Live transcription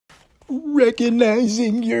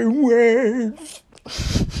Recognizing your worth.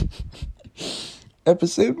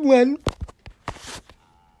 Episode 1.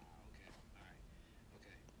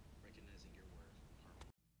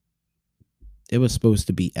 It was supposed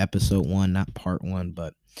to be episode 1, not part 1,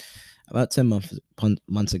 but about 10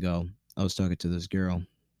 months ago, I was talking to this girl.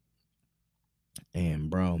 And,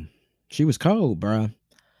 bro, she was cold, bro.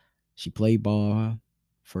 She played ball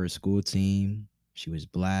for a school team. She was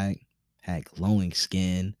black, had glowing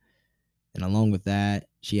skin. And along with that,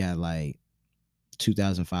 she had like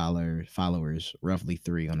 2,000 followers, roughly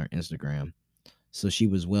 3 on her Instagram. So she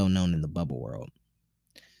was well known in the bubble world.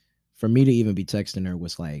 For me to even be texting her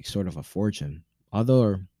was like sort of a fortune.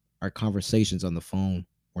 Although our conversations on the phone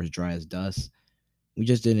were as dry as dust, we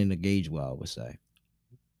just didn't engage well, I would say.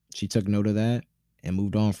 She took note of that and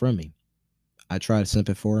moved on from me. I tried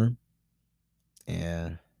simping for her,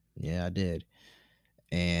 and yeah, I did.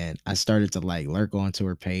 And I started to like lurk onto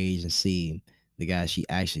her page and see the guy she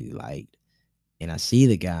actually liked. And I see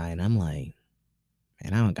the guy, and I'm like,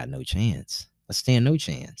 man, I don't got no chance. I stand no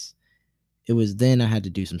chance. It was then I had to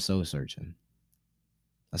do some soul searching.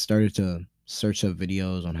 I started to search up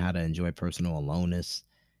videos on how to enjoy personal aloneness.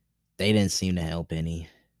 They didn't seem to help any,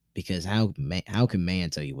 because how can man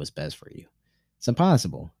tell you what's best for you? It's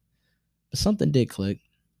impossible. But something did click.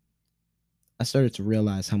 I started to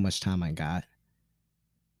realize how much time I got.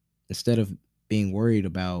 Instead of being worried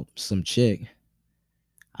about some chick,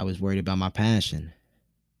 I was worried about my passion.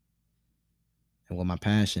 And what my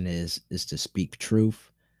passion is to speak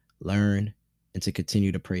truth, learn, and to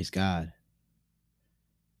continue to praise God.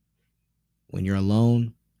 When you're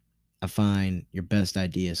alone, I find your best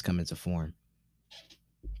ideas come into form.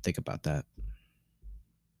 Think about that.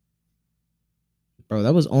 Bro,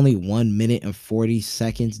 that was only 1 minute and 40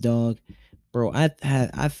 seconds, dog. Bro, I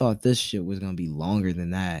thought this shit was gonna be longer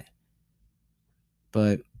than that.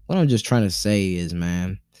 But what I'm just trying to say is,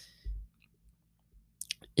 man,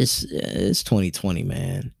 it's 2020,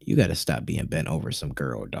 man. You gotta stop being bent over some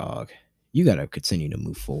girl, dog. You gotta continue to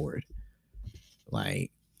move forward.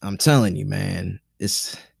 Like, I'm telling you, man,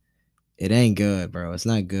 it ain't good, bro. It's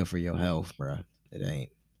not good for your health, bro. It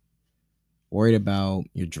ain't. Worried about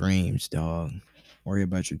your dreams, dog. Worry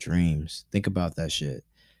about your dreams. Think about that shit.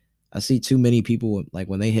 I see too many people, like,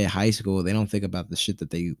 when they hit high school, they don't think about the shit that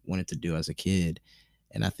they wanted to do as a kid.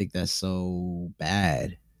 And I think that's so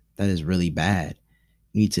bad. That is really bad.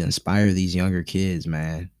 You need to inspire these younger kids,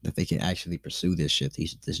 man, that they can actually pursue this shit,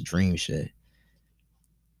 this dream shit.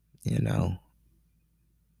 You know,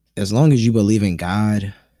 as long as you believe in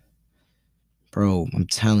God, bro, I'm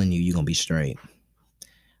telling you, you're gonna be straight.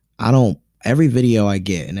 I don't Every video I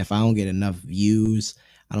get, and if I don't get enough views,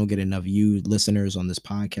 I don't get enough you listeners on this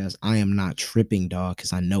podcast, I am not tripping, dog,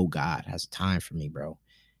 because I know God has time for me, bro.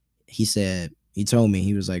 He told me,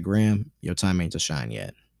 he was like, Graham, your time ain't to shine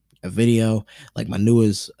yet. A video, like my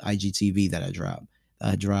newest IGTV that I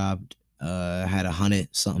dropped, had 100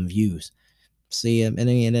 something views. See, it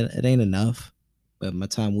ain't enough, but my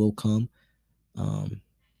time will come. Um,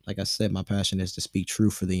 like I said, my passion is to speak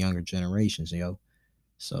truth for the younger generations, yo.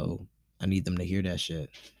 So I need them to hear that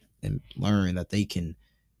shit and learn that they can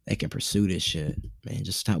pursue this shit. Man,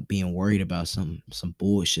 just stop being worried about some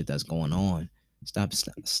bullshit that's going on.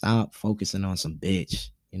 Stop focusing on some bitch.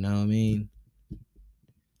 You know what I mean?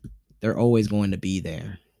 They're always going to be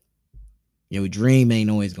there. Your dream ain't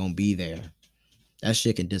always gonna be there. That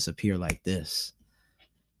shit can disappear like this.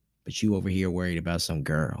 But you over here worried about some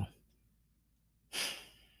girl.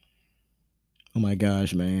 Oh my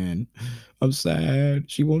gosh, man. I'm sad.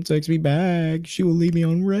 She won't text me back. She will leave me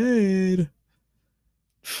on red.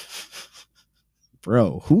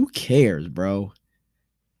 Bro, who cares, bro?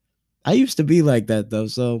 I used to be like that though,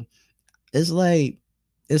 so it's like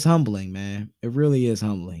it's humbling, man. It really is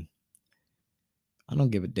humbling. I don't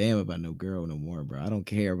give a damn about no girl no more, bro. I don't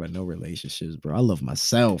care about no relationships, bro. I love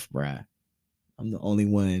myself, bro. I'm the only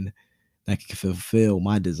one that can fulfill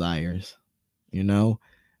my desires, you know?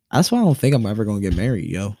 That's why I don't think I'm ever gonna get married,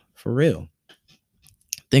 yo. For real.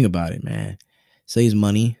 Think about it, man. Saves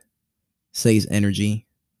money, saves energy,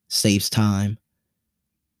 saves time,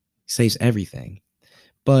 saves everything.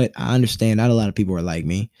 But I understand not a lot of people are like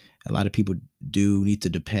me. A lot of people do need to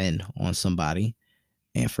depend on somebody.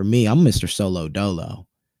 And for me, I'm Mr. Solo Dolo.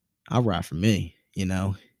 I ride for me, you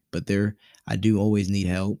know. But I do always need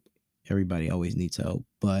help. Everybody always needs help,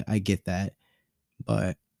 but I get that.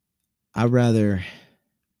 But I rather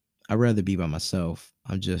I rather be by myself.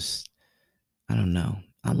 I don't know.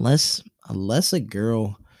 Unless a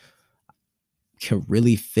girl could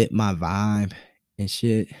really fit my vibe and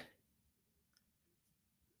shit,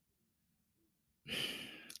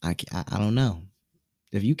 I don't know.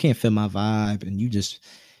 If you can't feel my vibe and you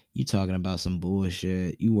talking about some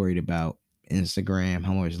bullshit, you worried about Instagram,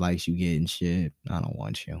 how much likes you get and shit. I don't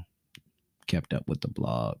want you. Kept up with the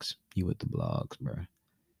blogs. You with the blogs, bro.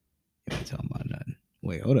 You ain't talking about nothing.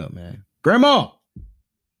 Wait, hold up, man. Grandma. All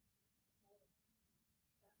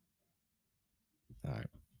right.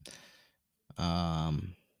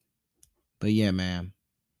 But yeah, man.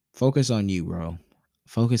 Focus on you, bro.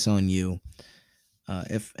 Focus on you.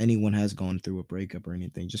 If anyone has gone through a breakup or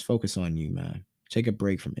anything, just focus on you, man. Take a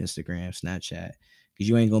break from Instagram, Snapchat, because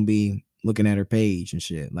you ain't gonna be looking at her page and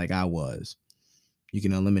shit like I was. You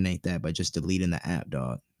can eliminate that by just deleting the app,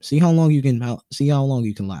 dog. See how long you can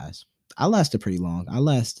last. I lasted pretty long. I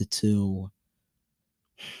lasted till,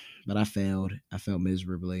 but I failed. I failed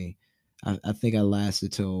miserably. I think I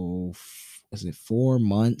lasted till, was it 4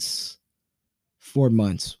 months? 4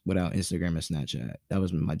 months without Instagram and Snapchat. That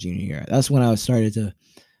was my junior year. That's when I started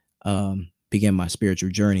to begin my spiritual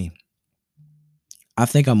journey. I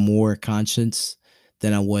think I'm more conscious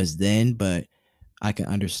than I was then, but I can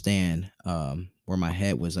understand where my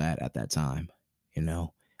head was at that time. You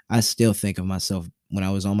know, I still think of myself when I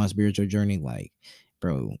was on my spiritual journey, like,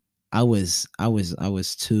 bro, I was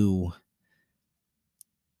too.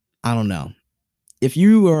 I don't know. If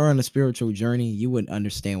you were on a spiritual journey, you would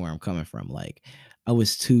understand where I'm coming from. Like, I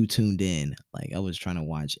was too tuned in. Like, I was trying to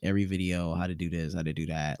watch every video, how to do this, how to do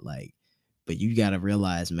that. Like, but you got to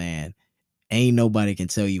realize, man, ain't nobody can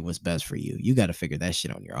tell you what's best for you. You got to figure that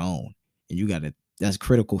shit on your own. And you got to, that's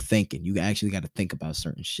critical thinking. You actually got to think about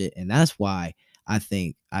certain shit. And that's why I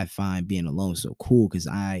think I find being alone so cool, because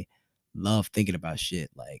I love thinking about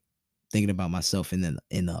shit, like thinking about myself in the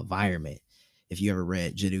environment. If you ever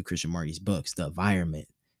read Jiddu Krishnamurti's books, the environment,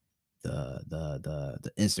 the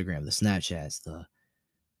Instagram, the Snapchats,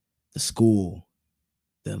 the school,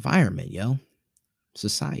 the environment, yo,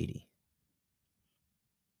 society,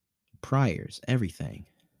 priors, everything,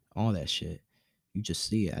 all that shit. You just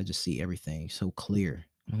see it. I just see everything so clear.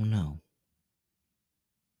 I don't know.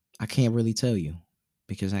 I can't really tell you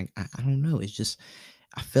because I don't know. It's just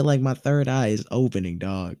I feel like my third eye is opening,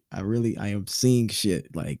 dog. I am seeing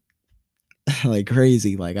shit like like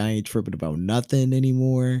crazy. Like I ain't tripping about nothing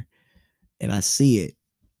anymore, and I see it.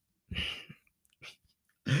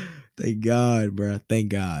 Thank God, bro. Thank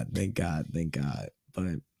God. Thank God. Thank God.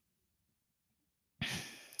 But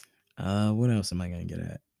what else am I gonna get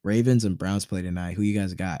at? Ravens and Browns play tonight. Who you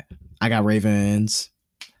guys got? I got Ravens,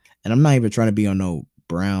 and I'm not even trying to be on no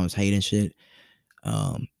Browns hating shit.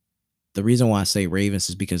 Um, the reason why I say Ravens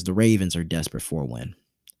is because the Ravens are desperate for a win.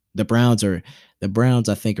 The Browns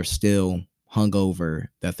I think are still hungover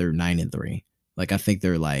that they're 9-3. Like I think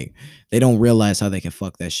they're like they don't realize how they can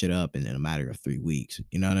fuck that shit up in a matter of 3 weeks.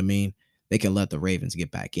 You know what I mean? They can let the Ravens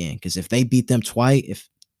get back in because if they beat them twice, if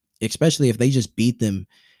especially if they just beat them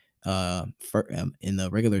in the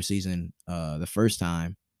regular season the first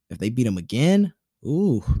time, if they beat them again,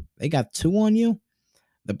 ooh, they got two on you.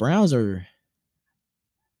 The Browns are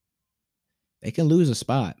they can lose a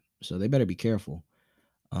spot, so they better be careful.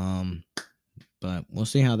 Um, but we'll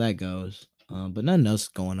see how that goes. But nothing else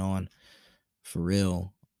going on for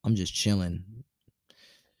real. I'm just chilling,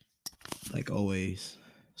 like always.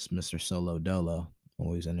 It's Mr. Solo Dolo,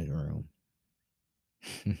 always in his room.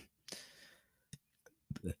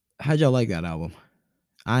 How'd y'all like that album?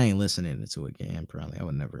 I ain't listening to it again. Probably I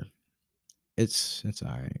would never. It's all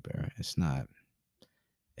right, bro. It's not.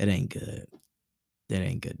 It ain't good. It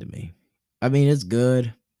ain't good to me. I mean, it's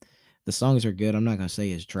good. The songs are good. I'm not gonna say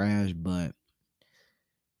it's trash, but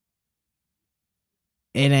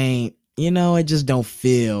it ain't. You know, it just don't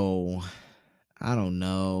feel. I don't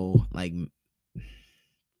know. Like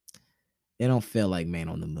it don't feel like Man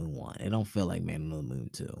on the Moon 1. It don't feel like Man on the Moon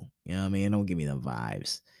 2. You know what I mean? It don't give me the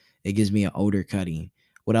vibes. It gives me an older Cuddy.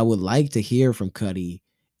 What I would like to hear from Cuddy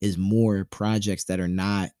is more projects that are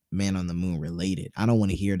not Man on the Moon related. I don't want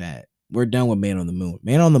to hear that. We're done with Man on the Moon.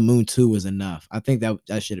 Man on the Moon 2 was enough. I think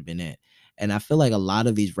that should have been it. And I feel like a lot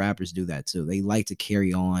of these rappers do that too. They like to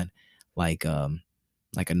carry on like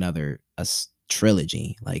another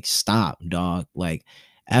trilogy. Like stop, dog. Like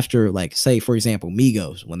after like say for example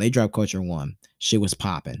Migos when they dropped Culture One, shit was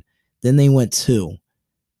popping. Then they went two.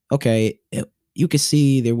 Okay, you could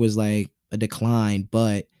see there was like a decline,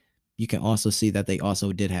 but you can also see that they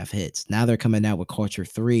also did have hits. Now they're coming out with Culture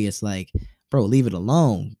Three. It's like, bro, leave it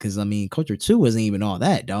alone. Because I mean, Culture Two wasn't even all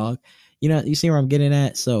that, dog. You know, you see where I'm getting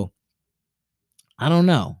at. So I don't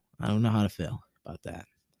know. I don't know how to feel about that.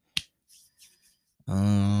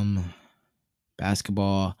 Um,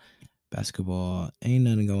 basketball. Basketball ain't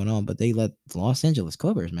nothing going on, but they let the Los Angeles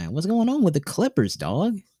Clippers, man. What's going on with the Clippers,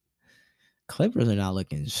 dog? Clippers are not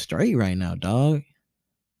looking straight right now, dog.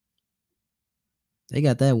 They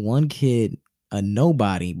got that one kid, a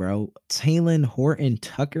nobody, bro. Taylor Horton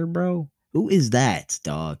Tucker, bro. Who is that,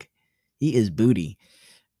 dog? He is booty.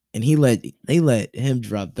 And they let him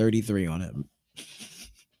drop 33 on him.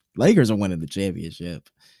 Lakers are winning the championship.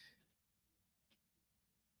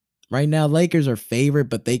 Right now, Lakers are favorite,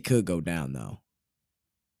 but they could go down though.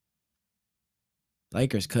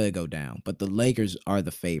 Lakers could go down, but the Lakers are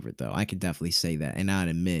the favorite though. I can definitely say that. And I'd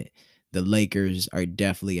admit the Lakers are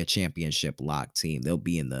definitely a championship lock team. They'll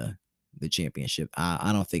be in the championship.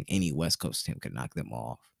 I don't think any West Coast team could knock them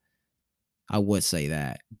off. I would say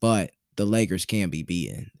that. But the Lakers can be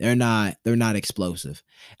beaten. They're not explosive.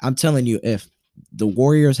 I'm telling you, if the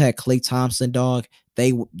Warriors had Klay Thompson, dog,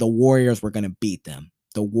 the Warriors were gonna beat them.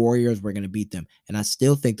 The Warriors were gonna beat them. And I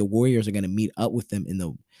still think the Warriors are gonna meet up with them in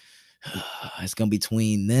the it's gonna be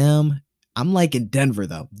between them. I'm liking Denver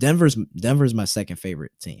though. Denver's my second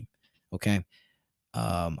favorite team. Okay.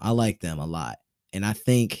 I like them a lot. And I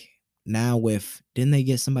think now with didn't they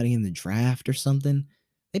get somebody in the draft or something?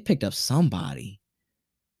 They picked up somebody.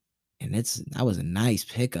 And that was a nice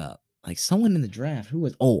pickup. Like someone in the draft who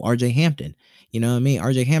was RJ Hampton. You know what I mean?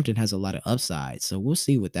 RJ Hampton has a lot of upside. So we'll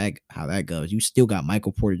see how that goes. You still got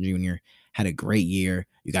Michael Porter Jr. had a great year.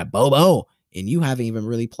 You got Bobo, and you haven't even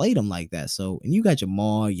really played him like that. So, and you got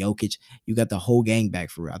Jamal, Jokic, you got the whole gang back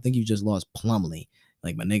for real. I think you just lost Plumlee.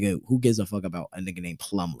 Like my nigga, who gives a fuck about a nigga named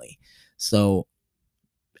Plumlee? So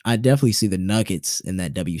I definitely see the Nuggets in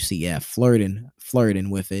that WCF flirting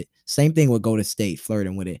with it. Same thing with Golden State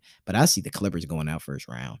flirting with it, but I see the Clippers going out first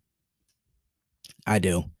round. I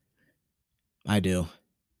do. I do.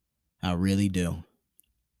 I really do.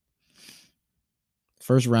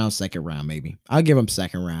 First round, second round, maybe. I'll give them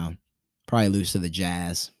second round. Probably lose to the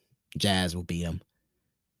Jazz. Jazz will beat them.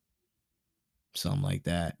 Something like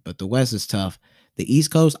that. But the West is tough. The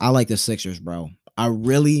East Coast, I like the Sixers, bro. I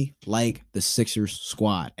really like the Sixers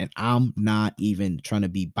squad. And I'm not even trying to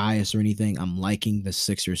be biased or anything. I'm liking the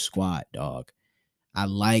Sixers squad, dog. I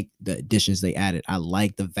like the additions they added. I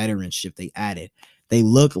like the veteranship they added. They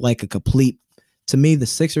look like to me, the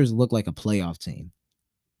Sixers look like a playoff team.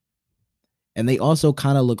 And they also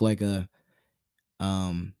kind of look like a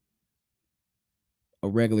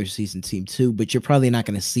regular season team too, but you're probably not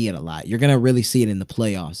going to see it a lot. You're going to really see it in the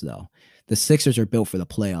playoffs though. The Sixers are built for the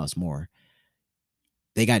playoffs more.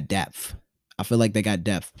 They got depth. I feel like they got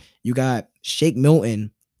depth. You got Shake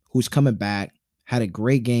Milton, who's coming back, had a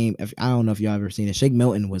great game. I don't know if y'all ever seen it. Shake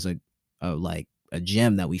Milton was a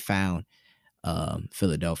gem that we found.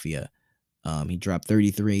 Philadelphia. He dropped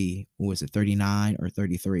 33. What was it, 39 or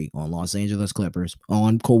 33 on Los Angeles Clippers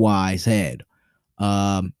on Kawhi's head.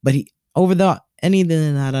 But he over the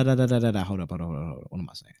anything. Hold up. What am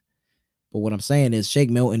I saying? But what I'm saying is Shake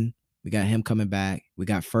Milton. We got him coming back. We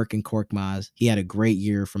got Furkan Korkmaz. He had a great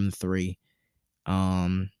year from the three.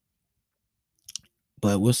 But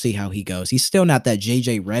we'll see how he goes. He's still not that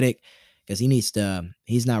JJ Redick because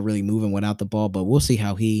he's not really moving without the ball, but we'll see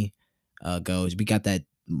how he goes. We got that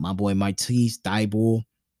my boy Matisse Thybulle,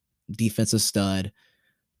 defensive stud.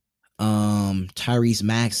 Tyrese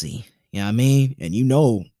Maxey, you know what I mean? And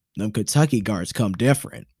them Kentucky guards come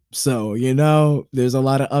different. So, there's a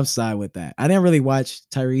lot of upside with that. I didn't really watch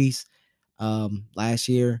Tyrese last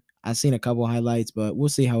year. I seen a couple highlights, but we'll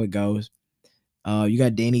see how it goes. You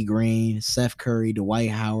got Danny Green, Seth Curry, Dwight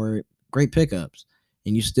Howard, great pickups.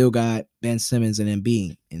 And you still got Ben Simmons and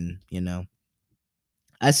Embiid. And,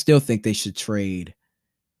 I still think they should trade.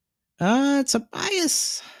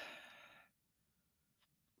 Tobias.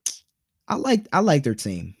 I like their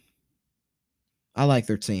team. I like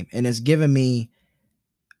their team. And it's giving me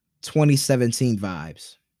 2017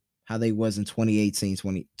 vibes. How they was in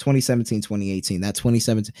 2017, 2018. That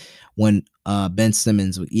 2017 when Ben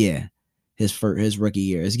Simmons, his rookie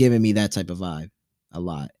year. It's giving me that type of vibe a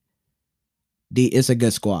lot. It's a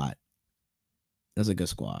good squad. That's a good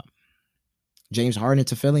squad. James Harden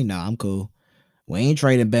to Philly? Nah, I'm cool. We ain't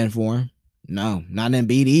trading Ben for him. No, not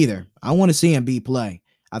Embiid either. I want to see Embiid play.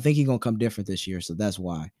 I think he's gonna come different this year, so that's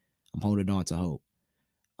why I'm holding on to hope.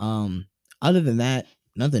 Other than that,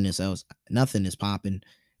 nothing is popping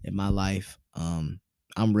in my life. I'm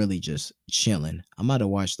really just chilling. I'm about to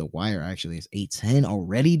watch The Wire. Actually, it's 8:10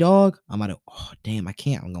 already, dog. Oh damn, I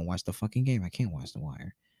can't. I'm gonna watch the fucking game. I can't watch The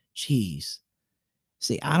Wire. Jeez.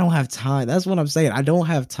 See, I don't have time. That's what I'm saying. I don't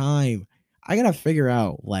have time. I gotta figure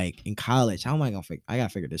out, like, in college, how am I gonna figure? I gotta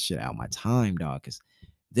figure this shit out. My time, dog, because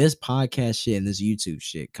this podcast shit and this YouTube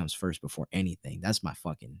shit comes first before anything. That's my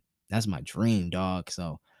dream, dog.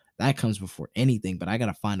 So that comes before anything. But I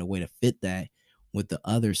gotta find a way to fit that with the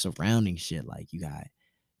other surrounding shit. Like you got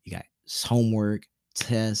homework,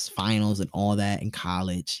 tests, finals, and all that in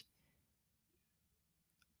college.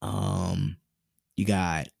 You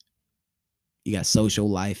got social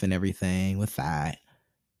life and everything with that.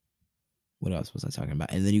 What else was I talking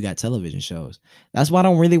about? And then you got television shows. That's why I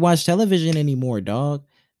don't really watch television anymore, dog.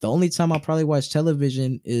 The only time I probably watch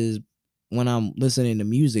television is when I'm listening to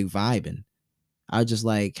music, vibing. I just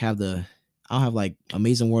like I'll have like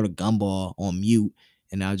Amazing World of Gumball on mute,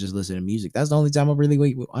 and I'll just listen to music. That's the only time I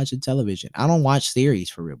really watching television. I don't watch series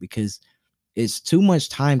for real because it's too much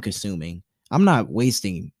time consuming. I'm not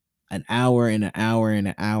wasting an hour and an hour and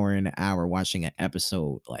an hour and an hour watching an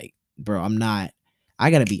episode. Like, bro, I'm not. I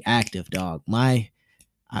gotta be active, dog. My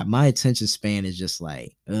attention span is just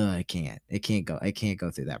like, I can't. It can't go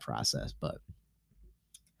through that process. But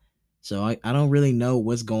so I don't really know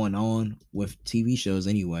what's going on with TV shows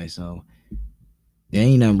anyway. So there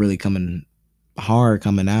ain't nothing really came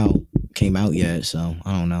out yet. So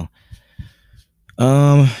I don't know.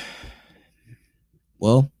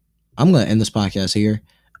 Well, I'm gonna end this podcast here.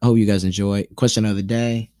 I hope you guys enjoy. Question of the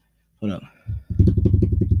day. Hold up.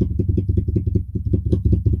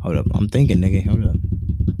 I'm thinking, nigga. Hold up.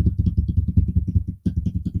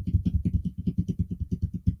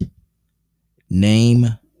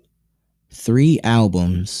 Name 3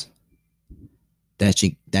 albums that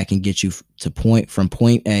can get you from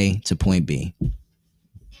point A to point B.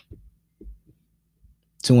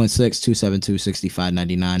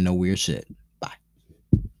 216-272-6599. No weird shit. Bye.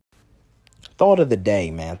 Thought of the day,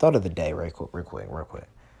 man. Thought of the day, real quick.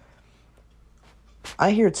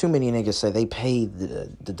 I hear too many niggas say they paid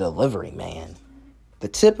the delivery man. The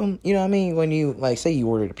tip them, you know what I mean? When you, like, say you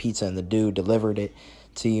ordered a pizza and the dude delivered it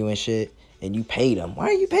to you and shit, and you paid him. Why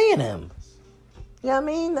are you paying him? You know what I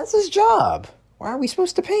mean? That's his job. Why are we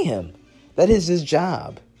supposed to pay him? That is his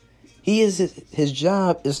job. His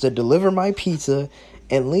job is to deliver my pizza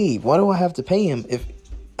and leave. Why do I have to pay him if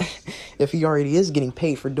he already is getting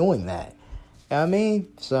paid for doing that? You know what I mean?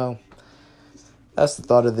 So that's the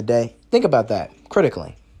thought of the day. Think about that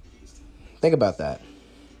critically. Think about that.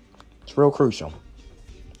 It's real crucial.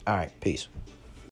 All right, peace.